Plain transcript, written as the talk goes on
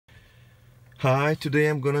Hi, today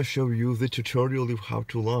I'm gonna show you the tutorial of how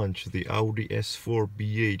to launch the Audi S4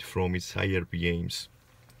 B8 from its high RPMs.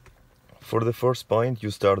 For the first point,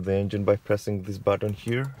 you start the engine by pressing this button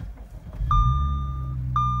here.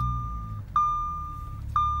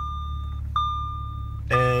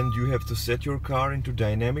 And you have to set your car into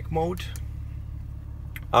dynamic mode.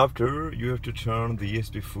 After, you have to turn the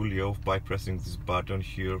ESP fully off by pressing this button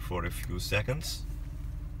here for a few seconds.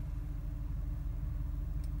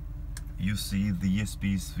 You see the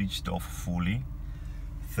ESP is switched off fully.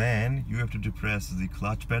 Then you have to depress the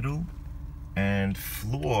clutch pedal and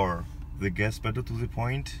floor the gas pedal to the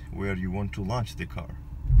point where you want to launch the car.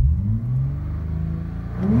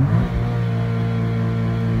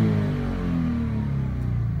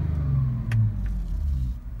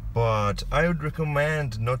 But I would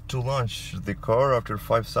recommend not to launch the car after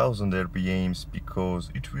 5000 RPMs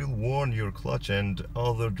because it will warn your clutch and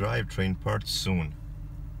other drivetrain parts soon.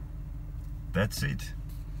 That's it.